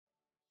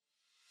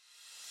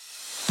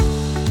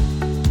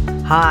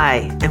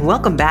Hi, and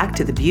welcome back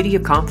to the Beauty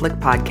of Conflict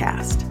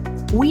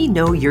podcast. We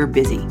know you're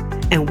busy,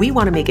 and we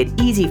want to make it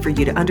easy for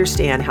you to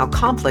understand how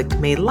conflict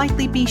may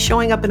likely be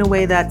showing up in a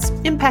way that's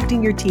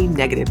impacting your team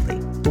negatively.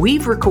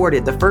 We've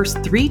recorded the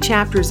first 3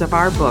 chapters of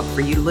our book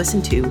for you to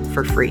listen to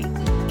for free.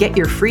 Get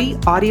your free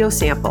audio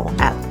sample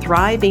at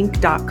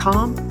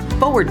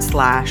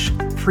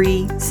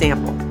thriveinc.com/free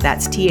sample.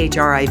 That's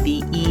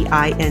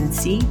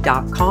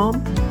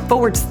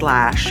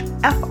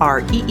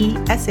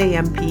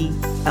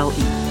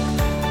THRIVEINC.com/FREESAMPLE.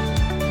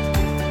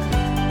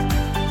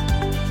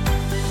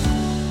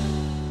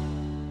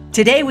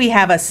 Today we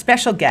have a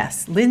special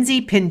guest.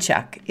 Lindsay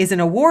Pinchuk is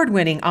an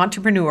award-winning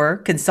entrepreneur,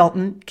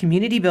 consultant,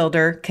 community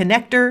builder,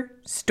 connector,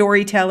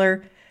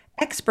 storyteller,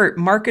 expert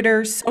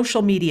marketer,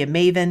 social media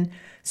maven,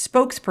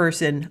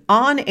 spokesperson,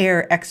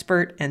 on-air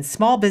expert, and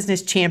small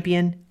business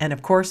champion, and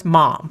of course,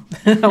 mom.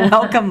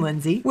 Welcome,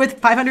 Lindsay. With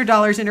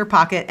 $500 in her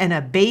pocket and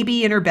a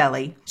baby in her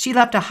belly, she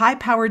left a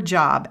high-powered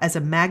job as a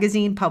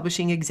magazine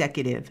publishing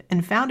executive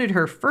and founded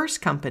her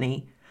first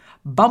company,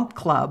 Bump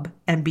Club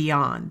and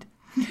Beyond,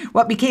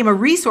 what became a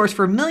resource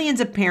for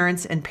millions of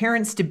parents and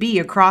parents-to-be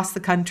across the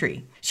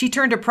country. She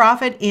turned a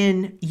profit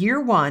in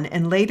year 1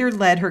 and later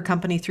led her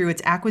company through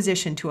its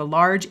acquisition to a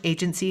large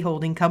agency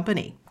holding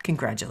company.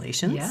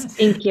 Congratulations. Yes.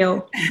 Thank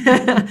you.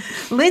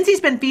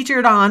 Lindsay's been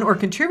featured on or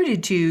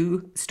contributed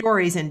to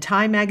stories in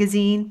Time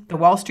Magazine, The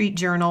Wall Street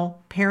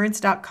Journal,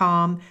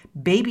 Parents.com,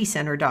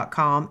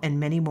 BabyCenter.com, and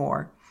many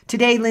more.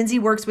 Today, Lindsay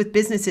works with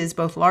businesses,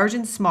 both large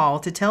and small,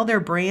 to tell their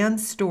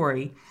brand's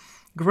story,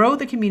 grow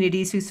the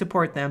communities who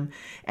support them,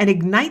 and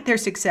ignite their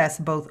success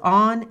both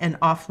on and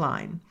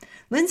offline.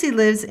 Lindsay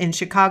lives in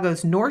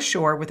Chicago's North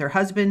Shore with her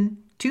husband,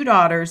 2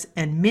 daughters,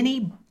 and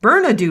mini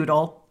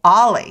Bernedoodle,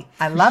 Ollie.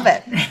 I love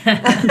it.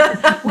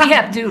 We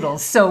have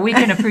doodles, so we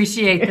can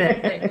appreciate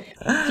that.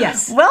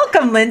 Yes.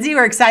 Welcome, Lindsay.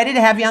 We're excited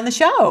to have you on the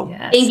show.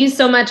 Yes. Thank you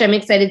so much. I'm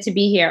excited to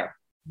be here.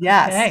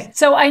 Yes. Okay.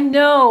 So I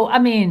know,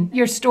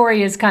 your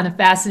story is kind of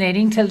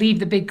fascinating to leave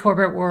the big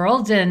corporate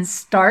world and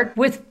start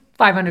with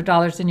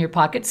 $500 in your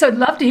pocket. So I'd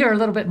love to hear a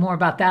little bit more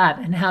about that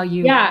and how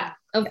you... Yeah,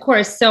 of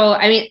course. So,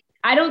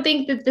 I don't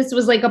think that this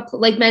was like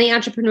many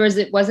entrepreneurs,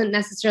 it wasn't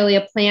necessarily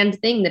a planned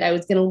thing that I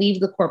was going to leave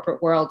the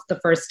corporate world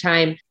the first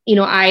time.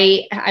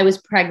 I was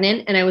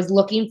pregnant and I was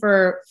looking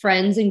for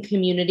friends and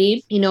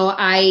community.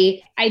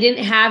 I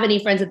didn't have any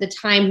friends at the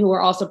time who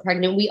were also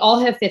pregnant. We all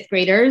have 5th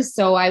graders.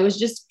 So I was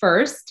just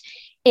first.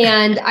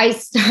 And I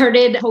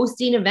started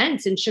hosting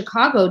events in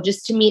Chicago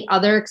just to meet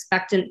other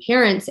expectant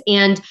parents.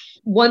 And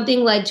one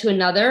thing led to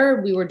another.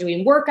 We were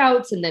doing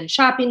workouts and then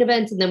shopping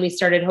events. And then we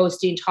started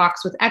hosting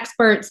talks with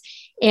experts.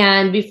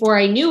 And before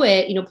I knew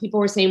it, people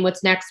were saying,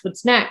 what's next?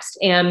 What's next?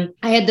 And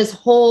I had this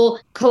whole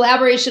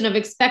collaboration of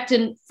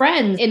expectant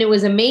friends. And it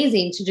was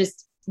amazing to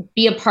just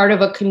be a part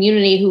of a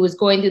community who was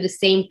going through the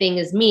same thing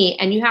as me.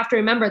 And you have to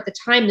remember at the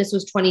time, this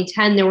was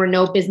 2010, there were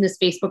no business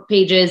Facebook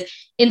pages.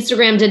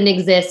 Instagram didn't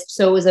exist.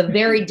 So it was a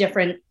very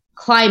different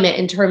climate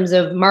in terms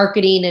of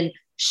marketing and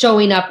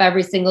showing up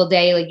every single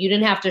day. Like you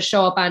didn't have to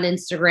show up on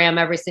Instagram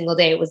every single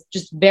day. It was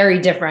just very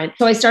different.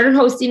 So I started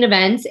hosting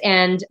events.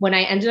 And when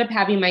I ended up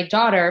having my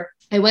daughter,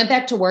 I went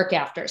back to work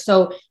after.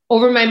 So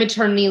over my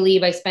maternity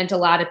leave, I spent a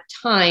lot of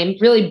time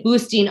really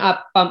boosting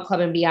up Bump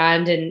Club and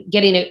Beyond and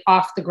getting it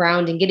off the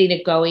ground and getting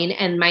it going.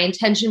 And my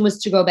intention was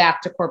to go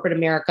back to corporate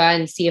America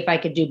and see if I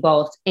could do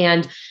both.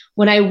 And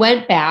when I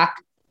went back,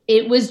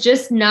 it was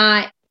just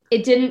it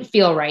didn't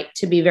feel right,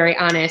 to be very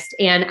honest.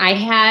 And I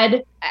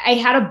had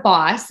a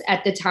boss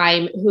at the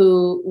time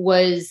who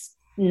was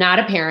not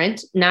a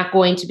parent, not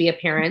going to be a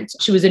parent.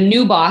 She was a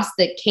new boss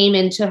that came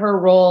into her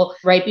role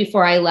right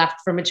before I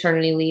left for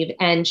maternity leave.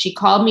 And she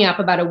called me up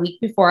about a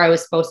week before I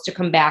was supposed to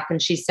come back. And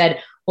she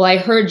said, well, I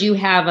heard you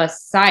have a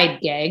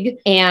side gig.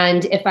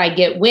 And if I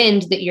get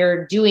wind that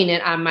you're doing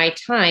it on my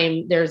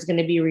time, there's going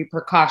to be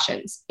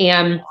repercussions.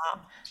 And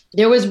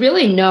there was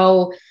really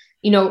no,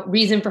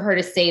 reason for her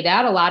to say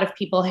that. A lot of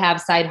people have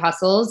side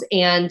hustles.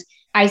 And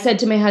I said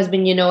to my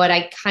husband, you know what,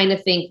 I kind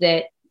of think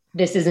that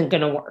this isn't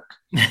going to work.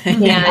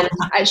 And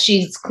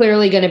she's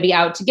clearly going to be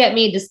out to get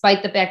me,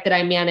 despite the fact that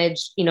I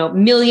manage,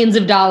 millions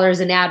of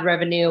dollars in ad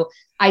revenue.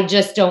 I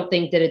just don't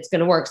think that it's going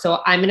to work. So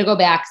I'm going to go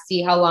back,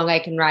 see how long I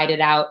can ride it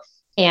out,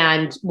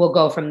 and we'll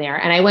go from there.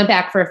 And I went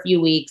back for a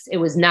few weeks. It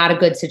was not a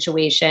good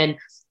situation.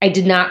 I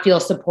did not feel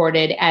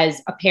supported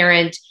as a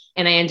parent,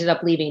 and I ended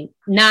up leaving.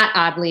 Not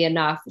oddly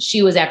enough,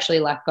 she was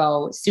actually let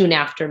go soon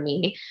after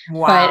me,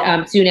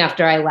 but soon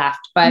after I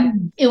left. But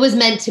it was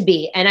meant to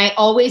be. And I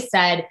always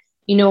said,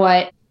 you know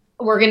what?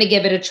 We're going to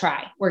give it a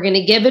try. We're going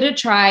to give it a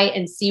try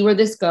and see where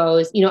this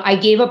goes. I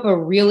gave up a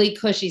really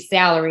cushy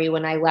salary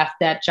when I left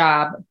that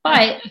job,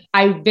 but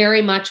I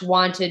very much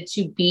wanted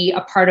to be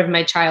a part of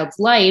my child's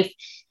life.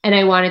 And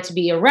I wanted to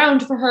be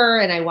around for her,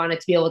 and I wanted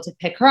to be able to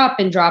pick her up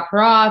and drop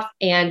her off.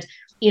 And,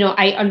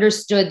 I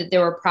understood that there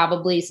were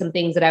probably some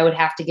things that I would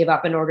have to give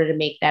up in order to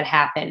make that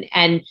happen.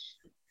 And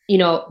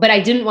but I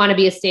didn't want to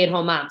be a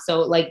stay-at-home mom.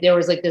 So there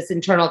was this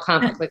internal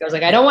conflict. I was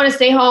I don't want to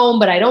stay home,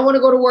 but I don't want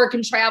to go to work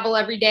and travel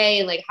every day.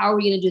 And how are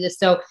we going to do this?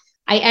 So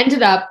I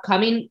ended up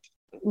coming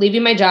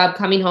leaving my job,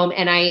 coming home,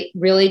 and I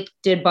really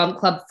did Bump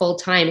Club full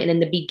time. And in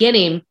the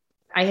beginning,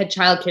 I had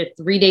childcare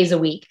 3 days a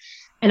week,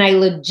 and I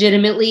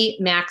legitimately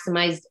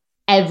maximized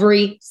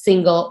every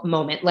single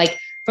moment. Like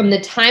from the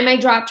time I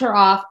dropped her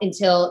off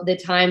until the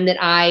time that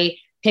I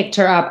picked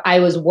her up, I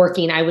was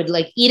working. I would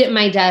like eat at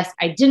my desk.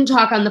 I didn't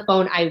talk on the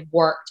phone. I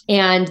worked.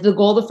 And the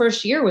goal the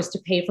first year was to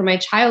pay for my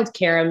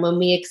childcare. And when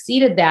we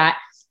exceeded that,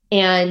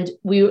 and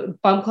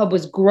Bump Club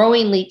was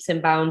growing leaps and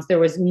bounds, there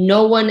was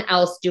no one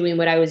else doing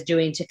what I was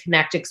doing to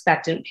connect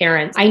expectant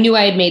parents. I knew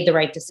I had made the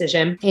right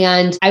decision,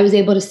 and I was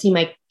able to see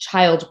my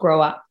child grow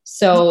up.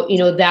 So,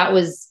 that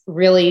was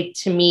really,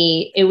 to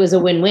me, it was a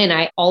win-win.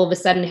 I all of a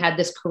sudden had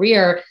this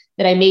career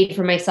that I made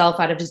for myself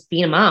out of just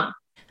being a mom.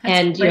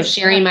 That's and,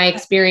 sharing my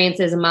experience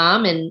as a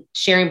mom and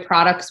sharing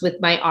products with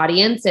my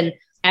audience. And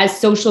as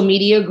social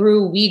media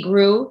grew, we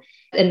grew.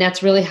 And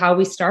that's really how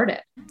we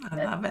started.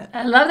 I love it.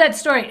 I love that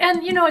story.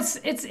 And,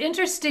 it's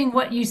interesting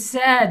what you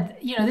said.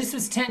 This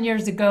was 10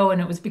 years ago, and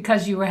it was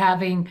because you were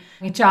having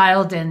a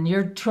child and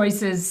your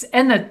choices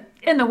and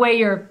the way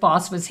your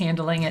boss was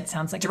handling it.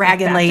 Sounds like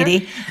dragon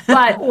lady,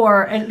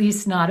 or at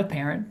least not a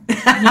parent,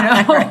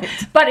 Right.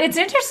 But it's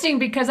interesting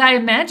because I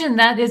imagine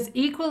that is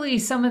equally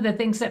some of the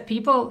things that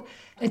people,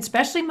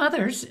 especially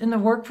mothers in the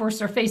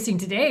workforce, are facing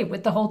today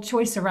with the whole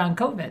choice around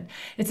COVID.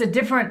 It's a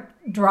different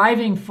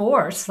driving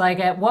force. Like,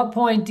 at what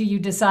point do you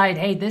decide,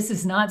 hey, this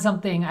is not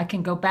something I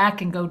can go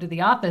back and go to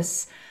the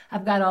office?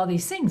 I've got all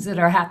these things that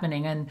are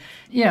happening. And,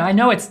 I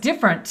know it's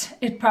different.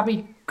 It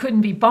probably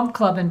couldn't be Bump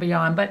Club and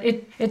beyond, but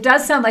it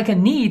does sound like a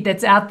need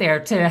that's out there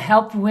to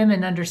help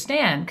women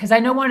understand. Because I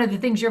know one of the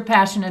things you're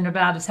passionate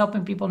about is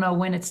helping people know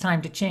when it's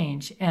time to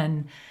change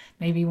and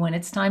maybe when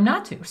it's time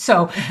not to.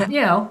 So,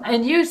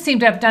 and you seem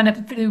to have done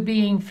it through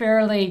being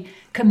fairly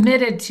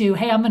committed to,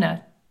 hey, I'm going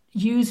to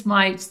use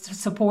my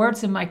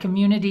supports and my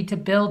community to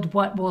build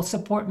what will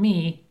support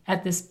me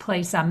at this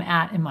place I'm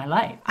at in my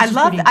life. I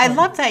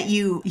love that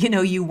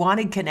you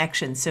wanted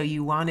connection. So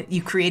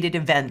you created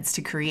events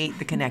to create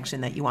the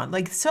connection that you want.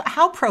 Like, so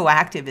how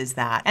proactive is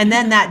that? And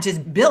then that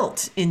just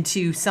built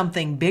into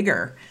something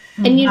bigger.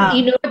 And you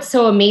know what's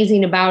so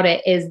amazing about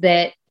it is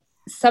that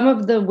some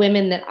of the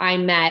women that I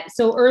met,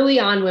 so early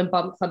on when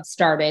Bump Club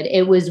started,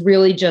 it was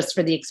really just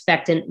for the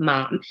expectant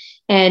mom.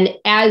 And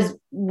as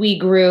we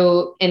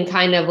grew and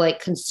kind of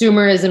like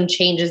consumerism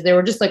changes, there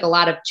were just like a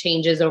lot of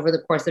changes over the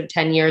course of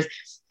 10 years,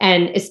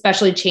 and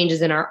especially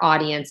changes in our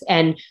audience.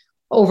 And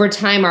over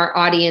time, our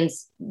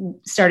audience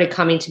started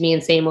coming to me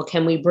and saying, well,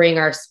 can we bring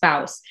our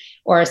spouse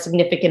or a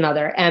significant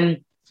other?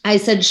 And I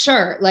said,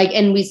 sure.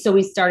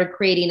 We started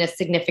creating a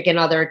significant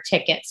other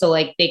ticket. So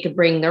like they could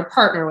bring their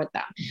partner with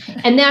them,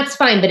 and that's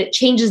fine, but it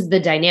changes the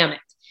dynamic.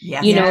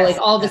 Yes.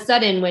 All of a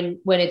sudden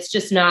when it's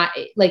just not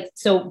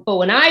but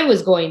when I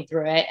was going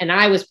through it and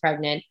I was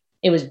pregnant,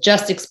 it was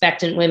just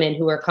expectant women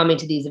who were coming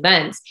to these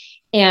events.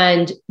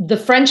 And the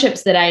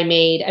friendships that I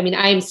made,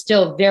 I'm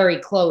still very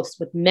close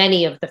with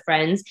many of the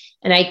friends,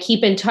 and I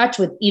keep in touch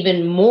with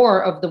even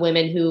more of the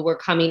women who were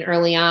coming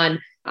early on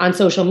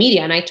social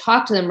media. And I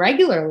talk to them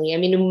regularly.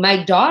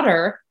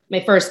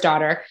 My first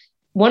daughter,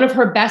 one of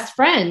her best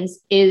friends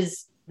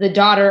is the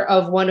daughter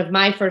of one of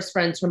my first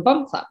friends from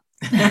Bump Club.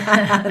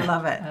 I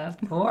love it.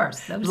 Of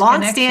course.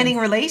 Long-standing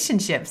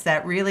relationships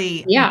that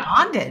really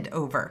bonded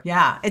over.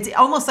 Yeah. It's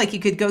almost like you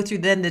could go through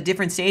then the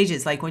different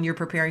stages, like when you're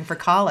preparing for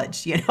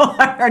college,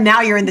 or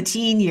now you're in the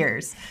teen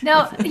years.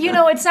 Now,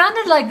 it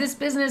sounded like this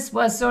business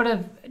was sort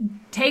of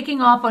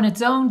taking off on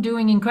its own,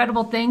 doing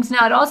incredible things.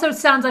 Now, it also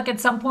sounds like at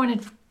some point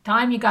in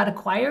time you got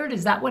acquired.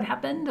 Is that what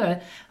happened,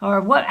 or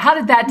what? How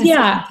did that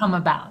decision come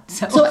about?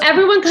 So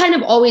everyone kind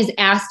of always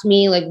asked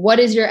me, like, what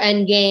is your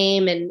end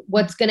game and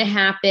what's going to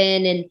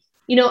happen? And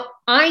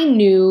I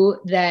knew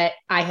that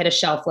I had a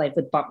shelf life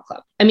with Bump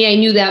Club. I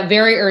knew that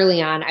very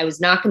early on. I was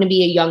not going to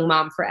be a young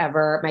mom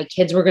forever. My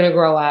kids were going to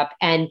grow up.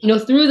 And,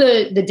 through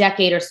the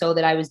decade or so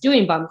that I was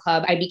doing Bump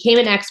Club, I became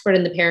an expert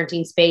in the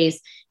parenting space.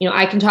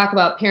 I can talk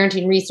about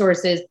parenting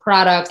resources,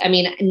 products.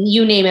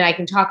 You name it, I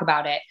can talk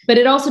about it. But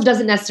it also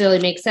doesn't necessarily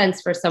make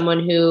sense for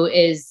someone who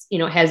is,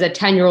 has a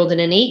 10-year-old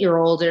and an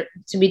 8-year-old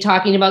to be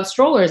talking about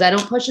strollers. I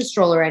don't push a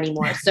stroller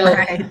anymore. So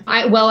right.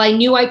 I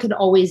knew I could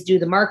always do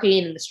the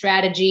marketing and the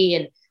strategy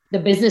and the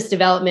business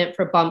development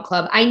for Bump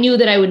Club. I knew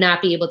that I would not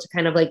be able to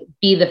kind of like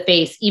be the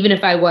face, even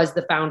if I was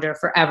the founder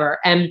forever.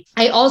 And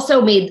I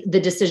also made the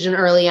decision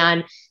early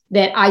on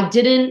that I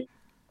didn't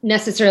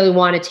necessarily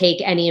want to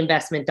take any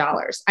investment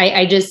dollars.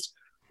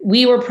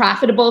 We were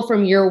profitable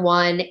from year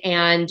one,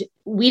 and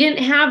we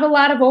didn't have a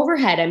lot of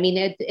overhead.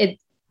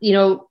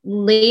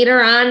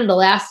 Later on, the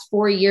last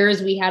 4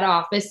 years, we had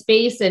office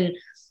space, and,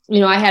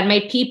 I had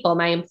my people,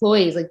 my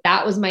employees, like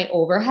that was my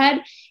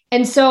overhead.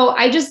 And so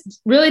I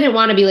just really didn't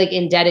want to be like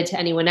indebted to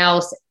anyone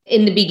else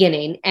in the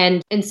beginning.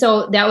 And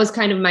so that was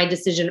kind of my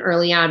decision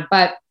early on.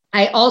 But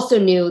I also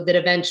knew that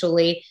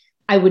eventually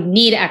I would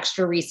need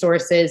extra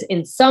resources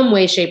in some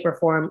way, shape, or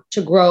form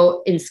to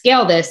grow and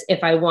scale this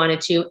if I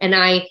wanted to. And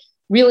I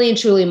really and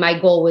truly, my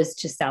goal was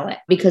to sell it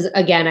because,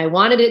 again, I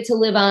wanted it to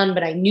live on,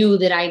 but I knew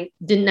that I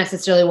didn't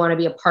necessarily want to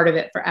be a part of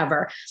it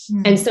forever.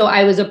 And so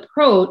I was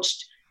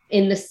approached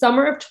in the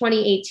summer of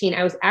 2018.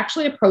 I was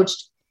actually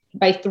approached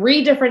by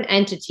 3 different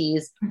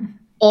entities,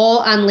 all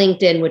on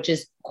LinkedIn, which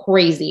is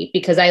crazy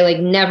because I like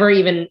never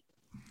even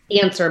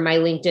answer my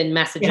LinkedIn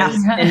messages.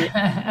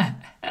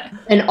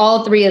 And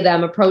all 3 of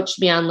them approached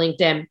me on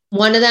LinkedIn.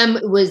 One of them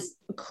was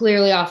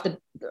clearly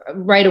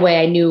right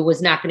away. I knew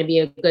was not going to be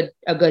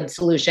a good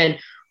solution.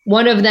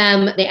 One of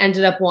them, they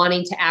ended up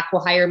wanting to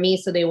acqui-hire me.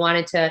 So they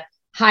wanted to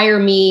hire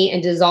me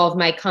and dissolve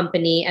my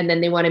company. And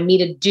then they wanted me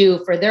to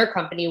do for their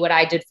company what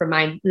I did for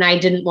mine. And I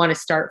didn't want to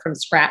start from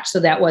scratch. So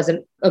that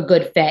wasn't a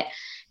good fit.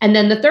 And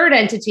then the third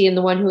entity, and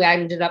the one who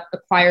ended up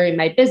acquiring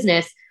my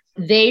business,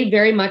 they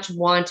very much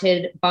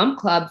wanted Bump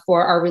Club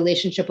for our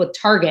relationship with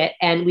Target.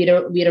 And we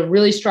had a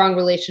really strong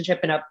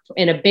relationship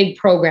in a big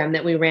program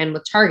that we ran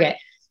with Target.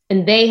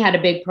 And they had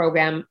a big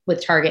program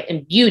with Target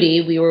in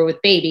beauty. We were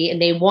with baby,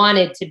 and they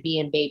wanted to be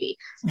in baby.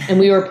 And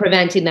we were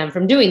preventing them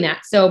from doing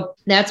that. So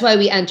that's why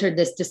we entered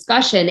this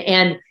discussion.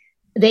 And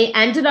they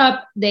ended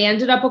up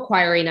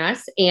acquiring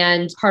us.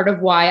 And part of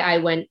why I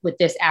went with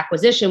this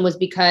acquisition was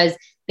because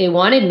they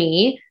wanted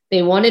me,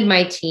 they wanted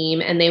my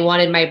team, and they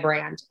wanted my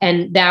brand.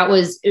 And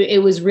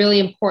it was really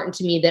important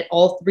to me that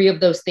all 3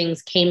 of those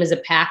things came as a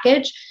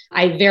package.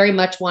 I very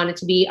much wanted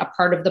to be a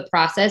part of the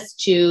process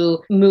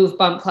to move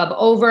Bump Club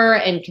over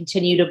and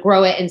continue to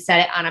grow it and set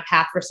it on a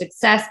path for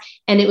success.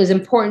 And it was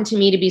important to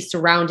me to be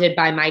surrounded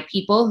by my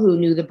people who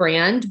knew the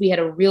brand. We had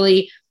a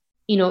really,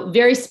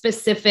 very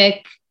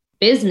specific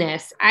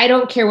business. I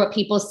don't care what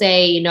people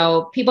say.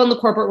 People in the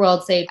corporate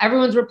world say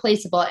everyone's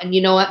replaceable. And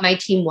you know what? My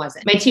team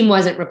wasn't. My team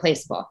wasn't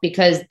replaceable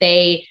because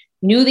they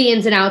knew the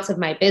ins and outs of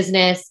my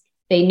business.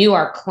 They knew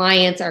our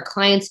clients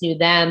knew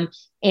them.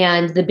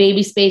 And the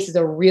baby space is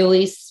a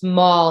really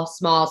small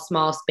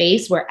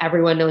space where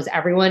everyone knows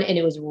everyone. And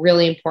it was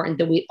really important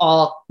that we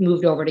all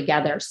moved over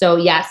together. So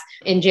yes,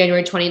 in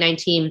January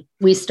 2019,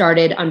 we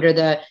started under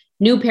the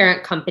new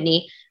parent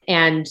company.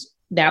 And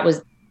that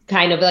was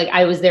kind of like,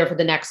 I was there for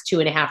the next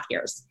 2.5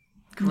 years.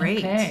 Great.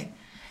 Okay.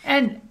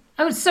 And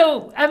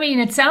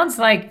it sounds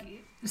like,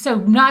 so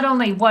not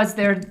only was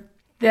there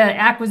the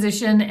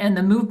acquisition and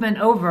the movement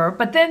over,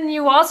 but then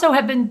you also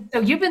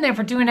you've been there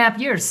for 2.5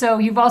 years. So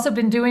you've also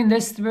been doing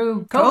this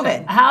through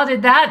COVID. How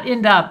did that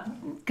end up?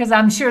 Because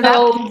I'm sure that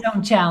was its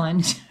own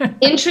challenge.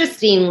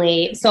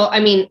 Interestingly,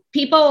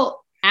 people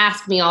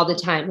ask me all the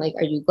time, like,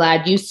 are you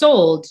glad you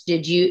sold? Do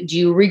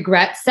you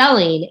regret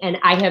selling? And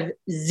I have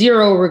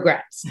 0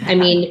 regrets.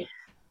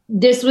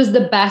 This was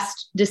the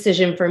best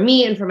decision for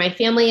me and for my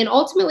family and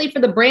ultimately for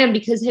the brand,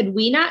 because had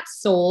we not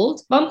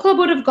sold, Bump Club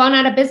would have gone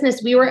out of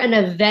business. We were an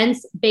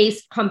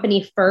events-based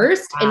company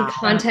first and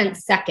content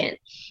second.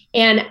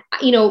 And,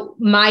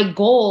 my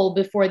goal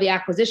before the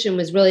acquisition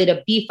was really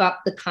to beef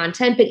up the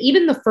content. But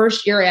even the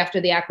first year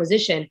after the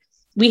acquisition,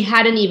 we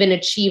hadn't even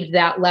achieved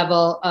that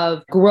level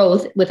of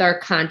growth with our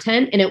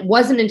content. And it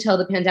wasn't until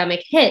the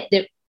pandemic hit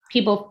that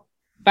people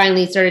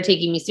finally started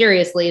taking me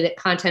seriously, that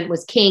content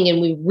was king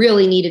and we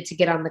really needed to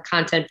get on the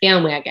content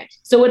bandwagon.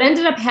 So what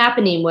ended up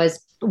happening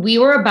was we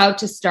were about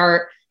to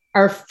start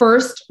our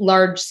first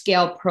large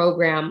scale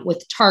program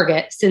with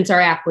Target since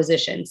our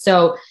acquisition.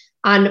 So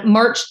on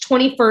March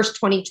 21st,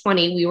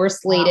 2020, we were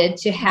slated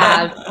to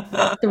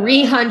have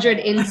 300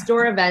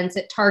 in-store events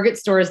at Target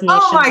stores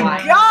nationwide. Oh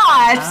my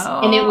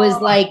gosh. And it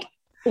was like,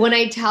 when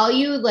I tell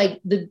you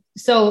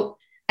so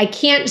I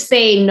can't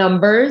say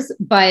numbers,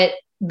 but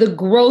the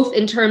growth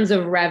in terms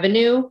of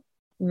revenue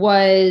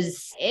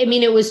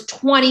it was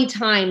 20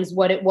 times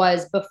what it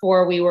was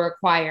before we were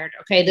acquired.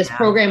 Okay. This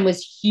program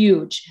was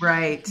huge.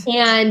 Right.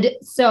 And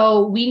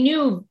so we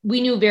knew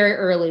very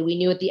early, we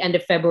knew at the end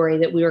of February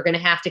that we were going to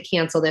have to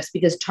cancel this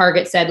because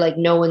Target said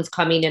no one's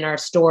coming in our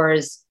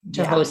stores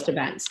to host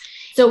events.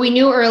 So we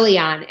knew early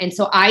on. And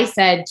so I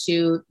said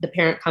to the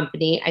parent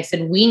company, I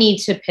said, we need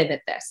to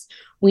pivot this.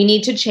 We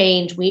need to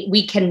change.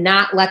 We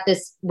cannot let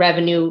this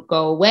revenue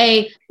go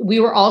away.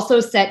 We were also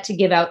set to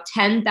give out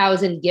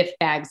 10,000 gift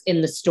bags in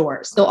the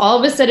stores. So all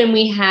of a sudden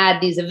we had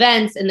these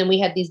events and then we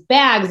had these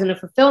bags in a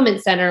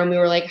fulfillment center. And we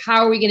were like,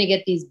 how are we going to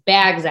get these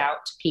bags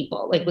out to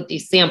people, with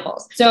these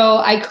samples? So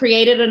I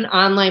created an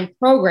online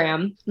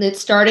program that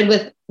started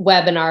with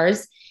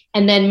webinars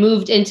and then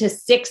moved into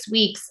 6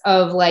 weeks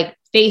of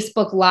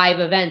Facebook Live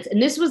events. And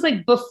this was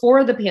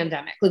before the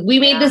pandemic. We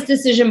made this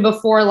decision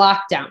before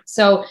lockdown.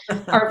 So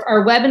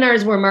our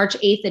webinars were March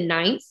 8th and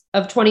 9th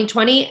of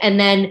 2020. And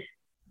then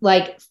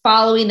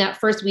following that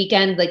first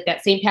weekend,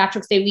 that St.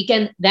 Patrick's Day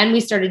weekend, then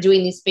we started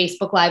doing these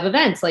Facebook Live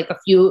events, a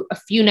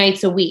few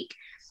nights a week.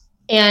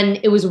 And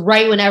it was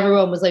right when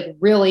everyone was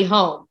really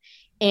home,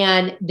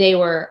 and they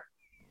were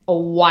a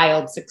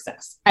wild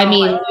success.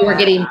 We were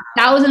getting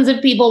thousands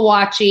of people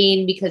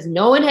watching because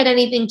no one had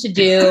anything to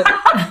do,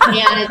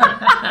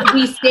 and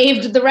we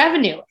saved the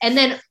revenue. And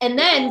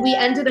then we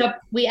ended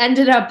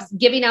up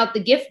giving out the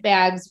gift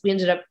bags. We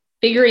ended up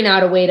figuring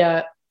out a way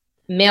to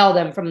mail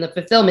them from the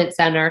fulfillment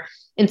center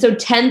And so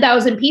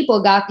 10,000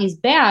 people got these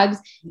bags,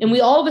 and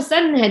we all of a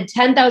sudden had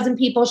 10,000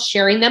 people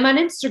sharing them on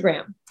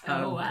Instagram.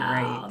 Oh,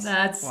 wow.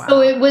 Great.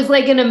 So it was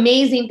like an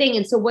amazing thing.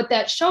 And so what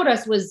that showed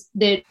us was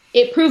that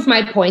it proved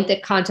my point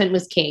that content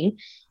was king.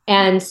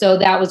 And so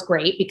that was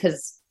great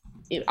because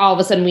all of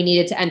a sudden we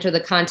needed to enter the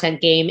content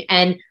game.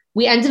 And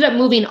we ended up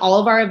moving all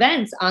of our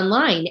events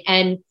online.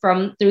 And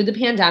through the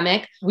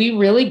pandemic, we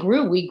really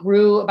grew. We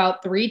grew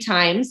about 3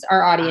 times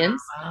our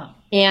audience. Wow.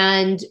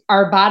 And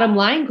our bottom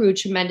line grew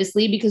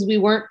tremendously because we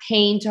weren't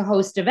paying to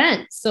host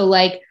events. So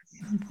like,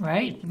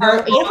 right.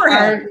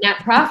 Our net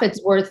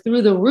profits were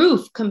through the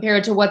roof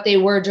compared to what they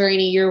were during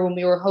a year when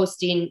we were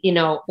hosting,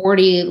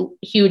 40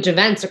 huge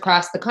events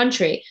across the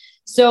country.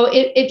 So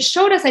it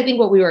showed us, I think,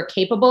 what we were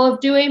capable of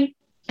doing.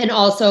 And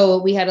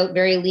also we had a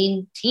very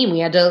lean team. We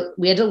had to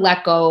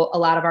let go a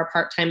lot of our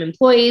part-time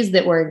employees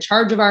that were in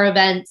charge of our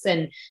events.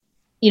 And,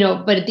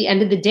 but at the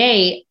end of the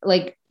day,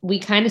 like we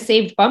kind of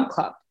saved Bump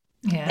Club.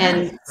 Yeah,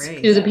 and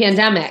through the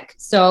pandemic.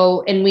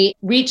 So, and we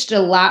reached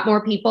a lot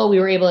more people. We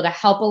were able to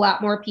help a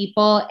lot more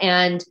people.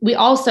 And we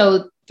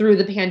also, through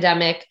the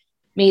pandemic,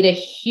 made a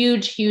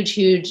huge, huge,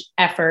 huge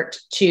effort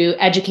to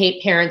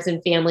educate parents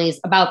and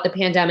families about the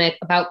pandemic,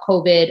 about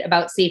COVID,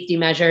 about safety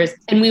measures.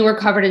 And we were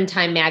covered in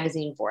Time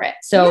magazine for it.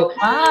 So,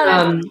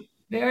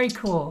 very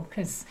cool.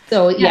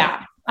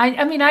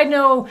 I mean, I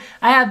know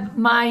I have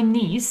my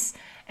niece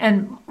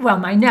and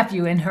my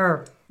nephew and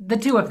the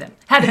 2 of them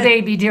had a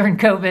baby during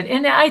COVID.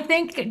 And I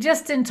think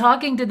just in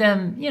talking to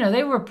them,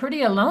 they were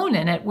pretty alone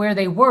in it where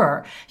they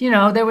were.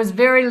 There was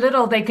very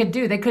little they could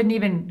do. They couldn't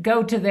even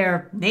go to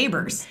their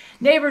neighbors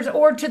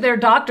or to their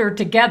doctor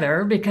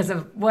together because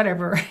of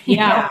whatever. You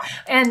know?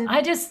 And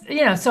I just,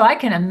 so I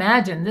can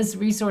imagine this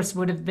resource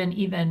would have been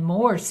even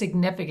more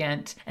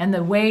significant. And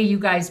the way you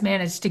guys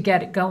managed to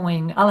get it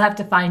going, I'll have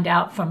to find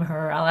out from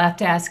her. I'll have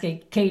to ask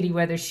Katie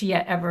whether she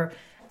ever...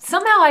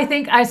 Somehow I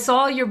think I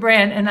saw your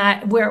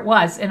brand where it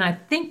was, and I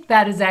think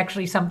that is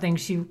actually something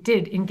she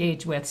did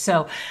engage with.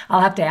 So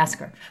I'll have to ask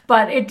her.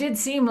 But it did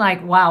seem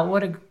like, wow,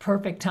 what a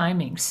perfect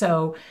timing.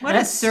 So what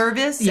a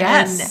service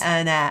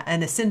and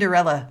a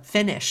Cinderella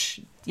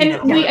finish. We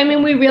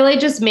really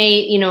just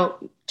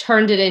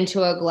turned it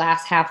into a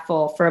glass half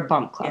full for a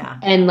Bump Club. Yeah.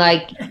 And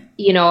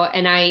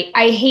and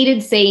I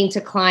hated saying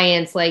to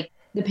clients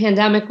the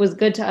pandemic was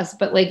good to us,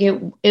 but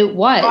it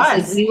was.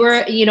 Like we were,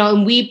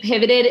 and we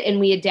pivoted and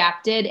we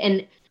adapted,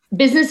 and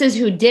businesses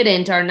who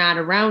didn't are not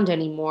around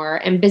anymore,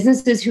 and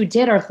businesses who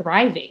did are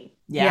thriving.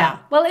 Yeah.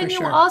 Well, and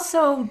you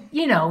also,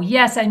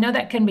 yes, I know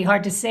that can be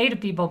hard to say to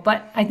people,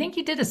 but I think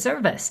you did a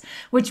service,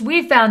 which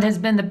we found has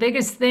been the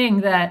biggest thing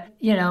that,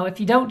 if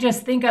you don't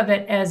just think of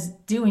it as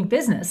doing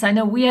business. I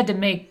know we had to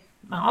make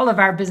all of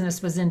our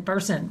business was in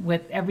person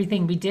with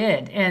everything we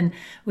did. And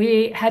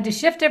we had to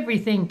shift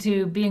everything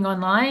to being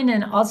online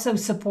and also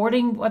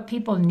supporting what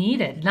people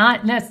needed.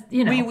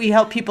 We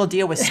helped people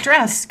deal with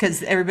stress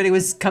because everybody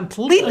was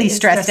completely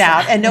stressed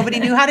out and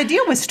nobody knew how to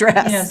deal with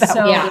stress.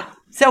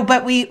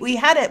 But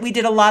we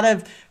did a lot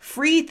of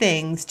free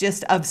things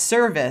just of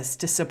service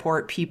to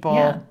support people.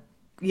 Yeah.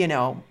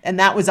 And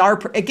that was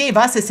it gave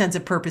us a sense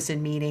of purpose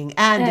and meaning,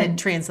 and it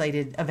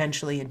translated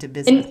eventually into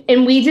business.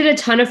 And we did a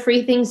ton of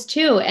free things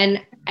too. And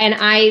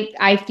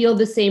I feel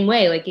the same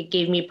way. Like it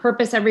gave me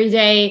purpose every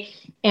day.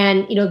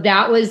 And,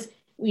 that was,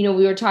 we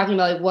were talking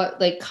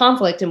about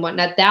conflict and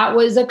whatnot. That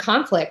was a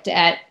conflict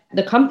at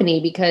the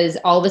company because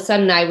all of a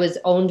sudden I was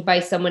owned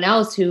by someone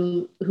else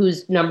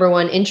whose number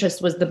one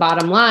interest was the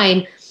bottom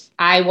line.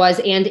 I was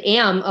and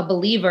am a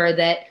believer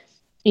that,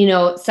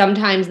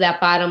 sometimes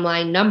that bottom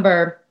line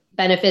number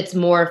benefits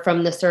more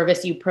from the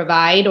service you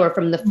provide or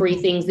from the free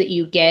things that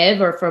you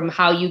give or from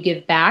how you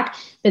give back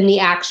than the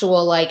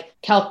actual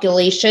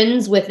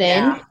calculations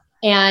within. Yeah.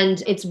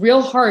 And it's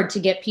real hard to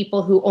get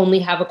people who only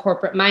have a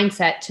corporate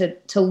mindset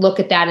to look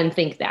at that and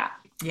think that.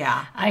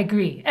 Yeah, I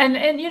agree. And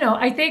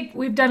I think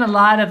we've done a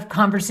lot of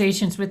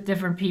conversations with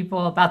different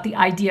people about the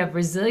idea of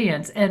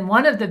resilience. And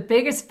one of the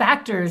biggest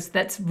factors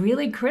that's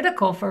really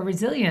critical for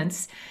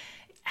resilience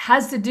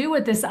has to do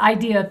with this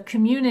idea of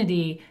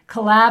community,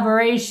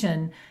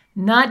 collaboration,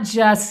 not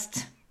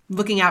just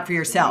looking out for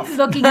yourself,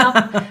 looking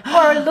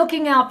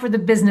out for the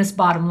business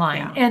bottom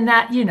line. Yeah. And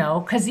that,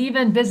 because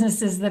even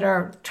businesses that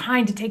are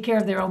trying to take care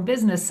of their own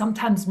business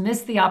sometimes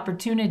miss the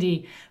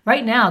opportunity.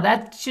 Right now,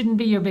 that shouldn't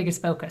be your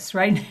biggest focus.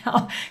 Right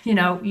now,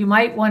 you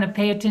might want to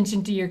pay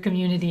attention to your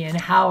community and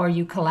how are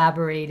you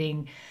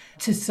collaborating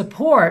to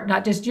support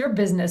not just your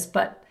business,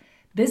 but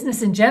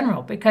business in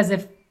general. Because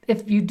if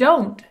you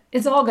don't,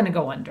 it's all going to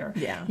go under.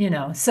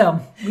 Yeah. So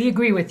we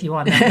agree with you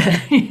on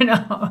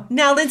that.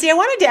 Now, Lindsay, I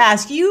wanted to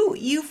ask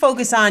you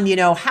focus on,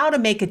 how to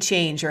make a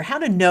change or how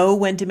to know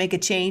when to make a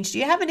change. Do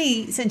you have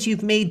since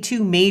you've made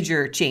 2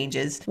 major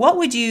changes, what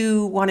would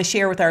you want to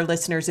share with our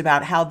listeners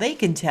about how they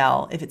can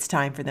tell if it's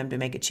time for them to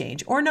make a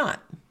change or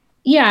not?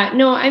 Yeah,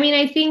 no,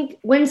 I think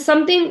when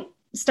something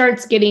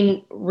starts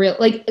getting real,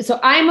 so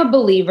I'm a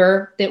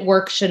believer that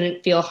work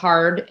shouldn't feel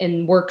hard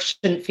and work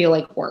shouldn't feel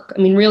like work.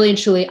 Really and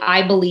truly,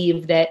 I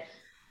believe that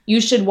you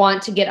should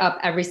want to get up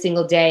every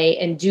single day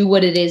and do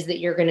what it is that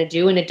you're going to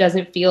do. And it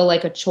doesn't feel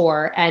like a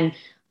chore. And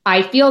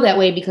I feel that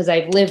way because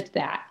I've lived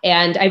that,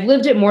 and I've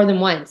lived it more than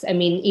once. I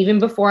mean, even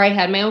before I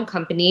had my own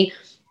company,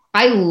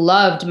 I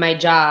loved my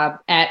job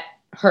at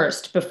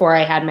Hearst before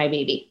I had my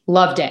baby.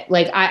 Loved it.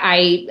 Like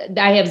I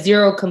have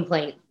zero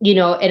complaint,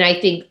 and I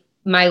think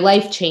my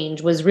life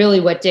change was really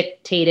what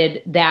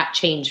dictated that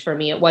change for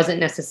me. It wasn't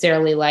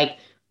necessarily like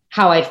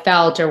how I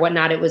felt or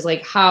whatnot. It was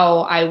like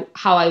how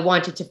I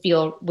wanted to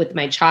feel with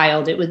my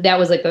child. That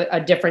was like a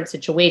different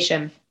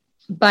situation.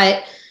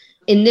 But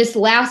in this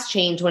last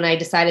change, when I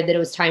decided that it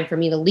was time for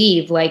me to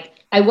leave, like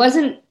I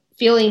wasn't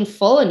feeling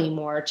full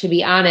anymore, to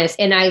be honest.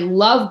 And I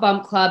love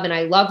Bump Club and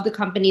I love the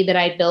company that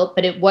I built,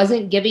 but it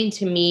wasn't giving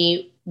to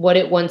me what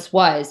it once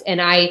was.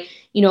 And I,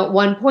 at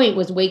one point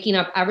was waking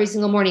up every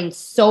single morning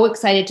so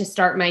excited to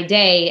start my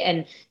day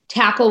and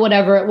tackle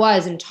whatever it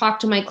was and talk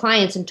to my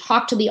clients and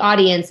talk to the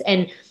audience.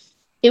 And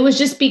it was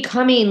just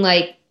becoming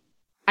like,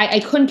 I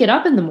couldn't get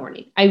up in the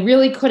morning. I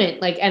really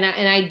couldn't,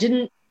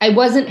 I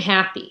wasn't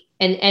happy.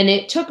 And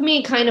it took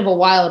me kind of a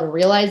while to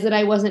realize that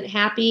I wasn't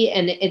happy.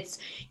 And it's,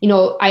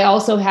 I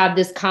also have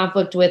this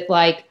conflict with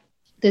like,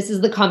 this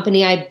is the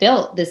company I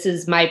built. This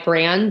is my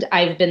brand.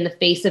 I've been the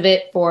face of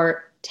it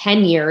for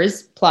 10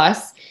 years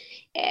plus.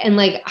 And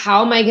like,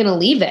 how am I going to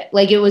leave it?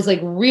 Like, it was like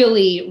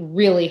really,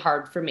 really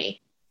hard for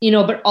me,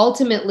 but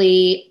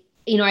ultimately,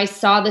 I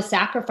saw the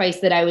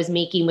sacrifice that I was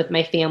making with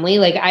my family.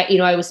 Like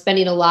I was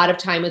spending a lot of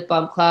time with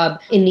Bump Club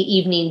in the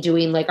evening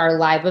doing like our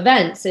live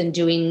events and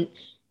doing,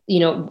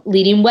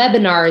 leading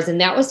webinars.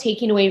 And that was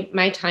taking away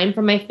my time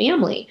from my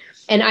family.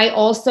 And I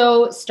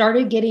also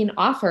started getting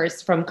offers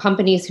from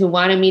companies who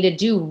wanted me to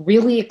do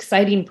really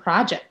exciting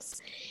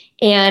projects.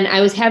 And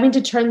I was having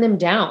to turn them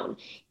down.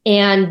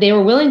 And they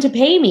were willing to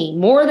pay me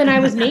more than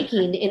I was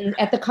making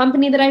at the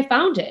company that I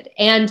founded.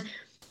 And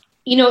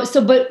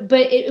but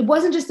it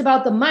wasn't just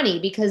about the money,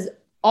 because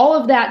all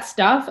of that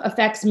stuff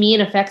affects me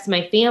and affects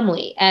my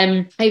family.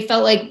 And I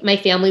felt like my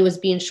family was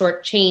being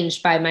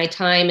shortchanged by my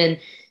time and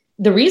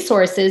the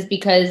resources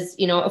because,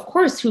 of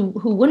course, who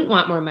wouldn't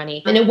want more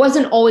money? And it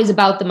wasn't always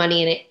about the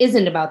money, and it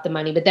isn't about the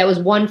money, but that was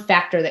one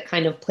factor that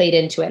kind of played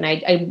into it. And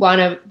I want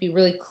to be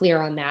really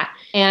clear on that.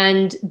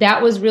 And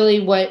that was really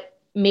what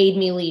made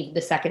me leave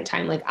the second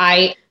time. Like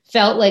I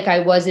felt like I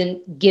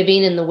wasn't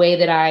giving in the way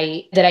that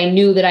I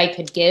knew that I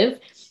could give.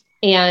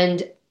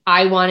 And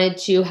I wanted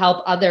to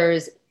help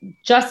others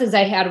just as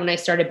I had when I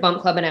started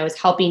Bump Club and I was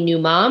helping new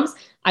moms.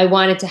 I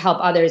wanted to help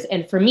others.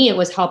 And for me, it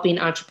was helping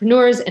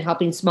entrepreneurs and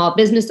helping small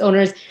business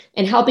owners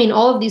and helping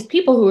all of these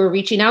people who were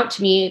reaching out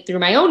to me through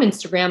my own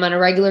Instagram on a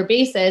regular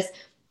basis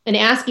and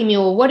asking me,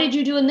 well, what did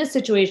you do in this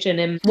situation?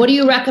 And what do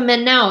you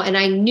recommend now? And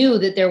I knew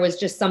that there was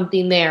just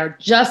something there.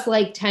 Just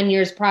like 10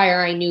 years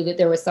prior, I knew that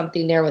there was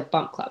something there with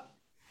Bump Club.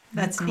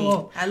 That's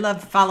cool. neat. I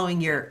love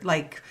following your,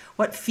 like,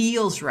 what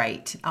feels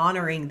right.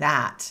 Honoring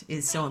that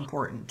is so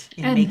important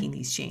in making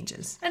these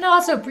changes. And I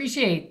also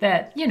appreciate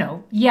that,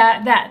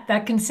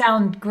 that can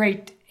sound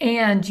great.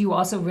 And you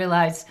also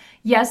realize,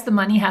 yes, the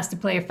money has to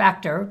play a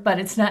factor, but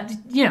it's not,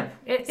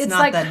 it's not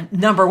like the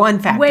number one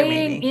factor.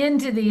 Weighing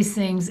into these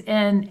things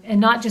and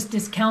not just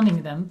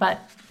discounting them, but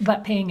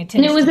paying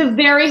attention. And it was a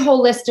very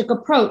holistic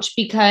approach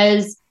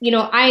because,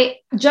 I,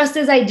 just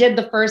as I did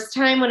the first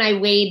time when I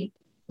weighed,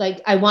 like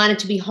I wanted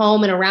to be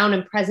home and around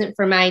and present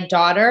for my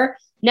daughter.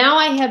 Now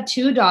I have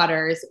 2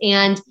 daughters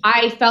and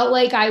I felt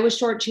like I was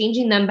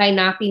shortchanging them by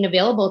not being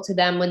available to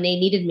them when they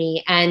needed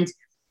me. And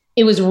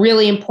it was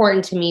really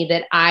important to me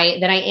that I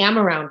am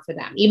around for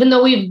them, even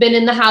though we've been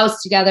in the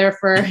house together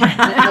for the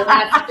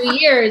last 2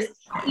 years,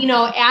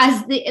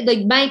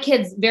 my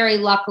kids very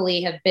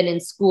luckily have been in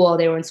school.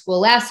 They were in school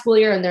last school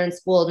year and they're in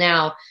school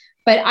now.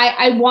 But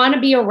I want to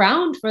be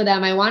around for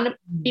them. I want to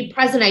be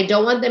present. I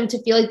don't want them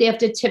to feel like they have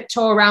to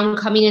tiptoe around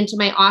coming into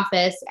my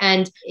office.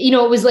 And,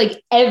 it was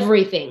like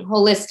everything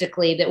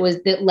holistically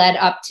that led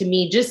up to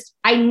me. Just,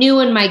 I knew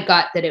in my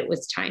gut that it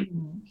was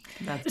time.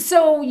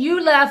 So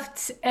you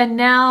left, and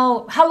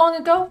now, how long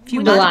ago?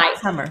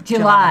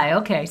 July.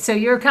 Okay. So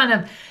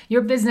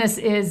your business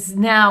is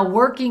now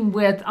working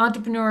with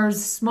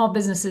entrepreneurs, small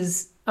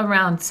businesses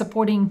around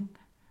supporting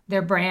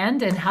their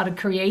brand and how to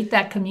create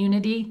that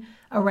community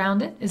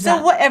around it.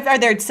 Are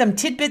there some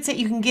tidbits that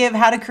you can give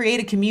how to create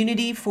a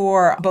community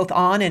for both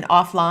on and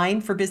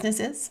offline for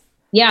businesses?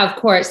 Yeah, of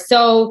course.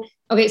 So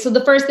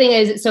the first thing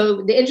is,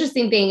 the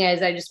interesting thing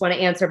is, I just want to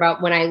answer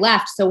about when I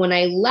left. So when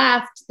I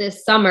left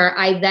this summer,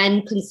 I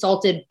then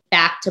consulted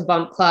back to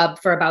Bump Club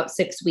for about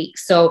 6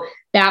 weeks. So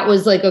that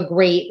was like a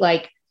great,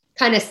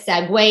 kind of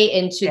segue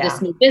into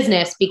this new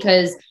business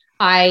because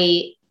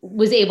I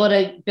was able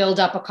to build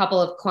up a couple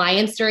of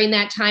clients during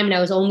that time. And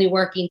I was only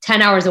working 10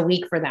 hours a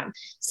week for them.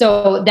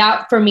 So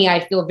that for me,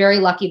 I feel very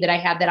lucky that I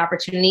had that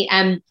opportunity.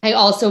 And I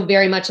also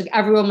very much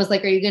everyone was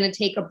like, are you going to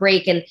take a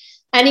break? And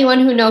anyone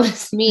who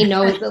knows me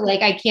knows that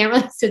I can't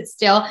really sit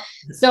still.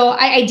 So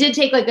I did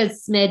take a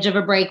smidge of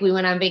a break. We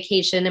went on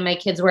vacation and my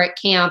kids were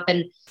at camp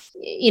and,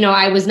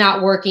 I was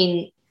not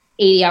working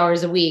 80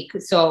 hours a week.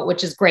 So,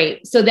 which is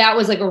great. So that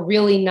was like a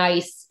really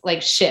nice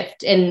like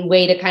shift and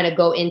way to kind of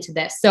go into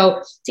this.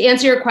 So to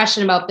answer your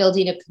question about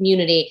building a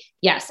community,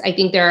 yes, I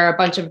think there are a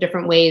bunch of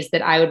different ways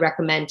that I would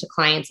recommend to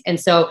clients. And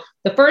so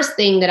the first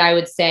thing that I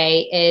would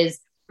say is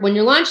when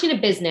you're launching a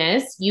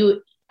business,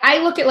 I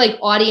look at like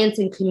audience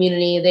and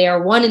community, they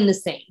are one and the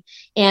same.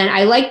 And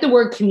I like the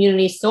word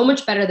community so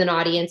much better than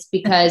audience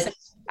because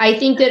I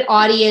think that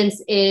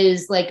audience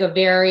is like a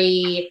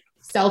very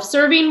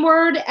self-serving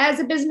word as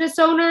a business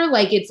owner.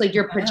 Like it's like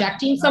you're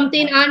projecting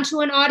something onto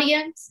an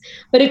audience,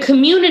 but a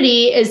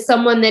community is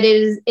someone that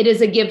it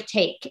is a give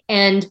take.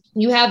 And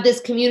you have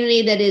this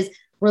community that is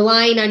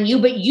relying on you,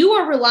 but you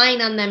are relying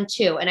on them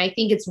too. And I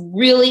think it's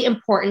really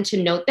important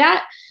to note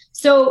that.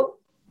 So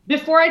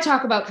before I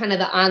talk about kind of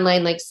the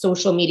online, like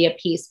social media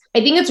piece, I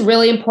think it's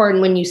really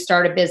important when you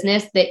start a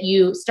business that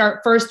you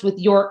start first with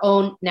your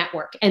own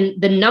network. And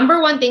the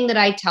number one thing that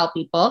I tell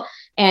people,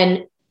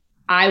 and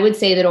I would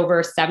say that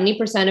over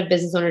 70% of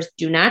business owners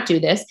do not do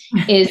this,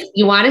 is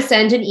you want to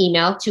send an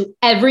email to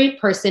every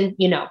person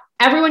you know,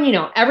 everyone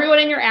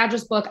in your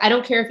address book. I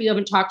don't care if you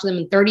haven't talked to them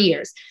in 30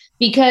 years,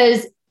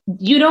 because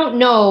you don't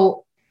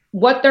know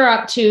what they're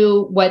up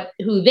to,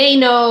 who they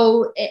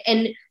know.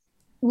 And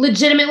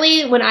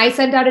legitimately, when I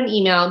sent out an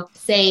email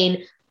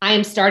saying, I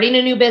am starting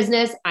a new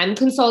business, I'm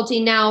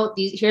consulting now,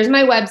 here's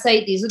my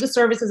website, these are the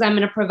services I'm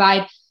going to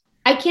provide,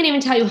 I can't even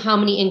tell you how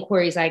many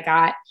inquiries I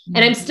got.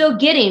 And I'm still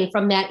getting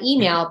from that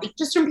email,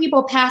 just from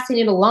people passing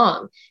it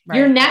along. Right.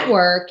 Your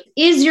network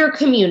is your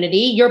community,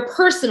 your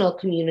personal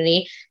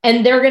community,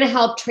 and they're going to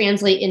help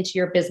translate into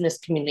your business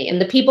community. And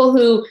the people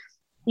who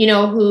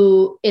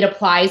it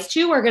applies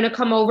to are going to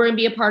come over and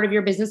be a part of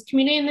your business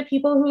community, and the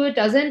people who it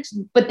doesn't,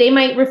 but they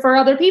might refer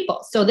other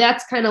people. So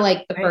that's kind of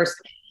like the first.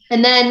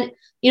 And then,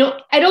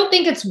 I don't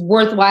think it's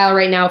worthwhile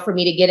right now for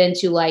me to get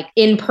into like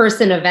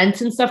in-person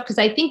events and stuff, because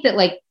I think that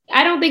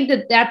I don't think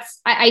that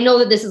I know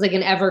that this is like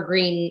an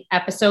evergreen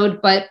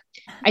episode, but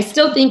I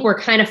still think we're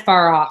kind of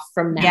far off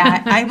from that.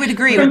 Yeah, I would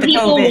agree from with the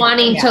people COVID.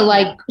 wanting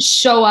to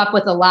show up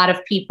with a lot of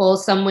people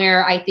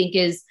somewhere, I think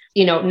is,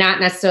 not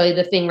necessarily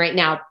the thing right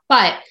now.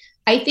 But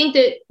I think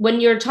that when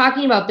you're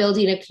talking about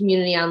building a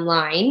community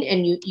online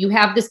and you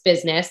have this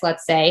business,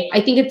 let's say, I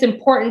think it's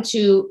important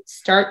to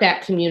start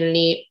that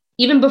community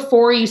even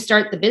before you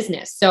start the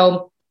business.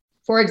 So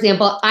for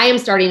example, I am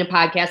starting a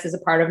podcast as a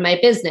part of my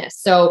business.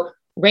 So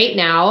right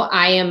now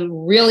I am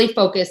really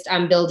focused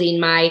on building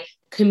my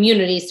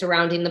community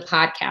surrounding the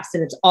podcast,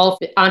 and it's all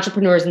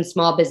entrepreneurs and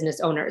small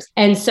business owners.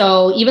 And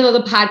so even though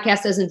the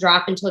podcast doesn't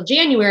drop until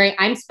January,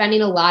 I'm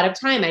spending a lot of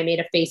time. I made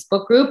a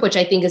Facebook group, which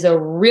I think is a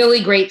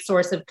really great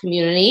source of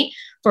community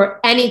for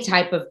any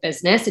type of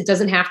business. It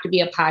doesn't have to be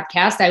a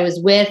podcast. I was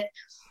with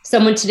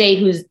someone today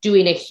who's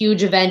doing a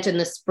huge event in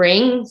the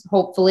spring,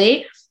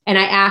 hopefully. And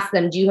I asked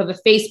them, do you have a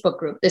Facebook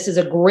group? This is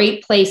a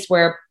great place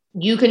where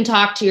you can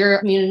talk to your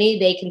community.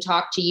 They can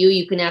talk to you.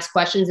 You can ask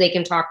questions. They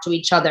can talk to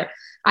each other.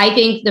 I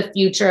think the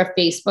future of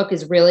Facebook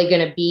is really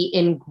going to be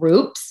in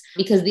groups,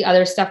 because the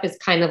other stuff is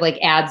kind of like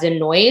ads and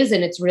noise.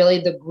 And it's really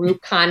the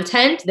group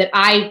content that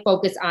I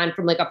focus on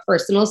from like a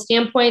personal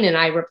standpoint, and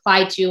I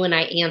reply to and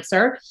I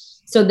answer.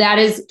 So that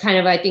is kind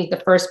of, I think,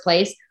 the first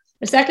place.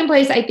 The second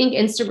place, I think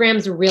Instagram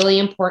is really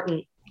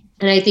important.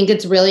 And I think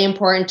it's really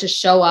important to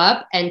show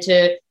up and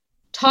to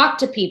talk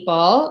to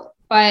people,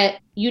 but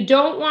you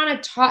don't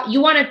want to talk,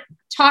 you want to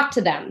talk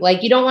to them.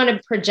 Like you don't want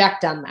to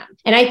project on them.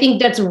 And I think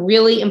that's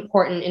really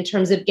important in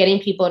terms of getting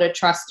people to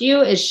trust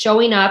you, is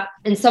showing up.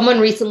 And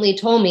someone recently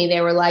told me,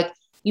 they were like,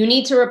 you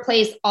need to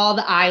replace all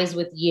the I's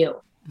with you.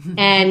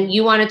 And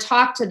you want to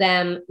talk to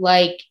them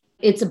like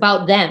it's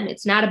about them.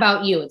 It's not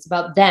about you. It's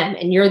about them.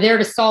 And you're there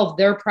to solve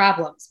their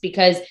problems,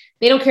 because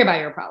they don't care about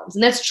your problems.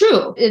 And that's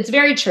true. It's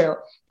very true.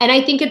 And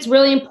I think it's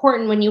really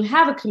important when you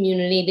have a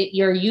community that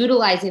you're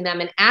utilizing them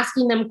and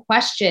asking them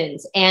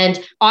questions and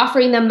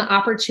offering them the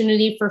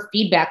opportunity for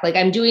feedback. Like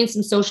I'm doing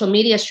some social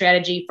media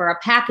strategy for a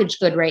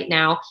packaged good right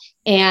now.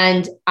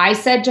 And I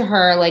said to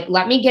her, like,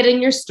 let me get in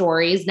your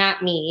stories,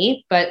 not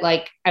me, but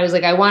like, I was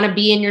like, I want to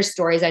be in your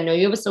stories. I know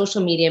you have a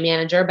social media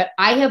manager, but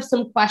I have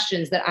some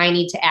questions that I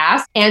need to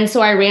ask. And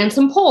so I ran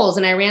some polls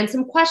and I ran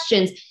some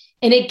questions.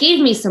 And it gave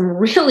me some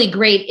really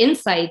great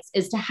insights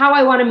as to how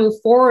I want to move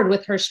forward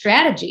with her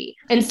strategy.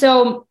 And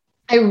so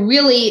I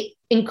really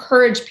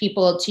encourage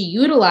people to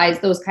utilize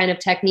those kind of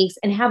techniques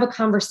and have a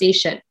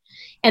conversation.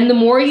 And the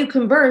more you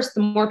converse,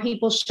 the more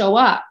people show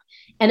up.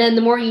 And then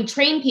the more you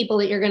train people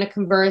that you're going to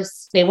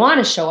converse, they want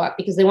to show up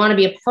because they want to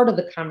be a part of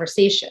the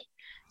conversation.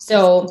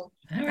 So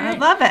I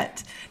love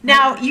it.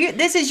 Now,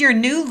 this is your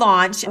new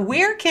launch.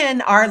 Where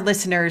can our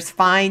listeners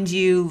find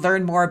you,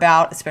 learn more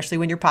about, especially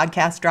when your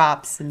podcast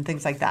drops and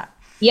things like that?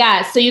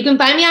 Yeah. So you can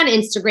find me on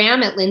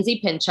Instagram at Lindsay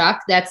Pinchuk.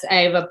 I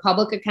have a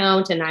public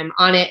account and I'm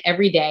on it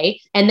every day.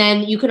 And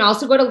then you can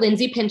also go to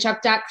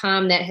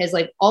lindsaypinchuk.com that has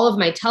like all of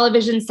my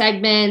television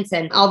segments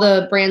and all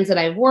the brands that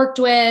I've worked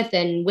with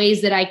and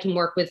ways that I can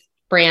work with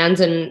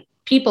brands and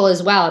people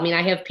as well. I mean,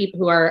 I have people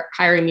who are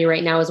hiring me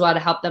right now as well to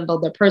help them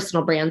build their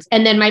personal brands.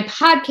 And then my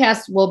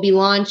podcast will be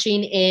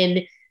launching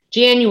in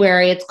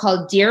January. It's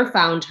called Dear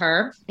Found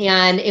Her,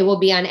 and it will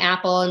be on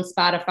Apple and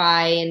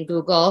Spotify and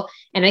Google.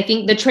 And I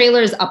think the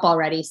trailer is up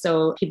already,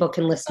 so people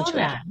can listen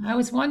to it. I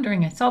was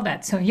wondering. I saw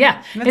that. So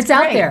yeah, That's it's great.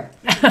 out there.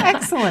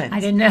 Excellent. I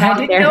didn't know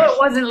it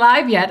wasn't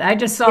live yet. I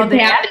just saw It's the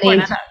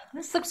happening. ad.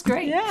 This looks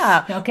great.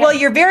 Yeah. Okay. Well,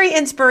 you're very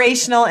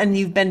inspirational and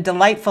you've been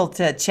delightful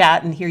to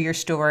chat and hear your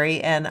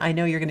story. And I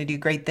know you're going to do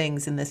great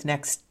things in this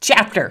next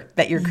chapter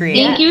that you're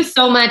creating. Thank you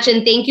so much.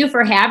 And thank you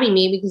for having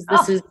me, because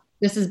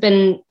this has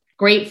been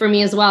great for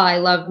me as well. I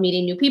love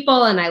meeting new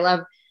people and I love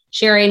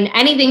sharing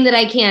anything that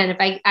I can.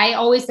 I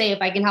always say, if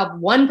I can help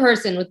one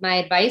person with my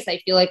advice, I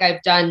feel like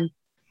I've done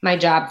my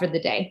job for the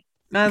day.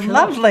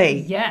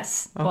 Lovely.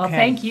 Yes. Okay. Well,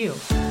 thank you.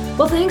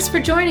 Well, thanks for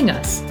joining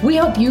us. We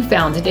hope you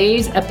found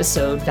today's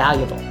episode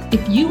valuable.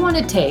 If you want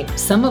to take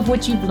some of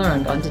what you've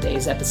learned on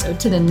today's episode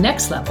to the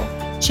next level,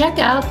 check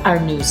out our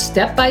new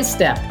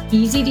step-by-step,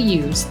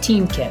 easy-to-use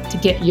team kit to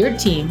get your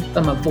team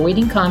from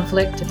avoiding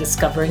conflict to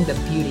discovering the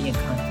beauty in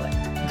conflict.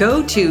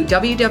 Go to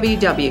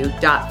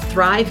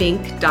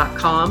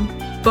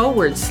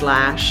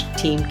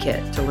www.thriveinc.com/team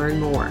kit to learn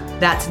more.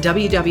 That's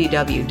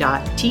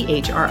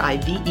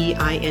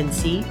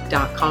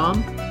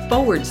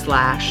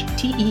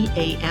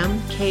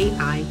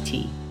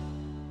www.thriveinc.com/TEAMKIT.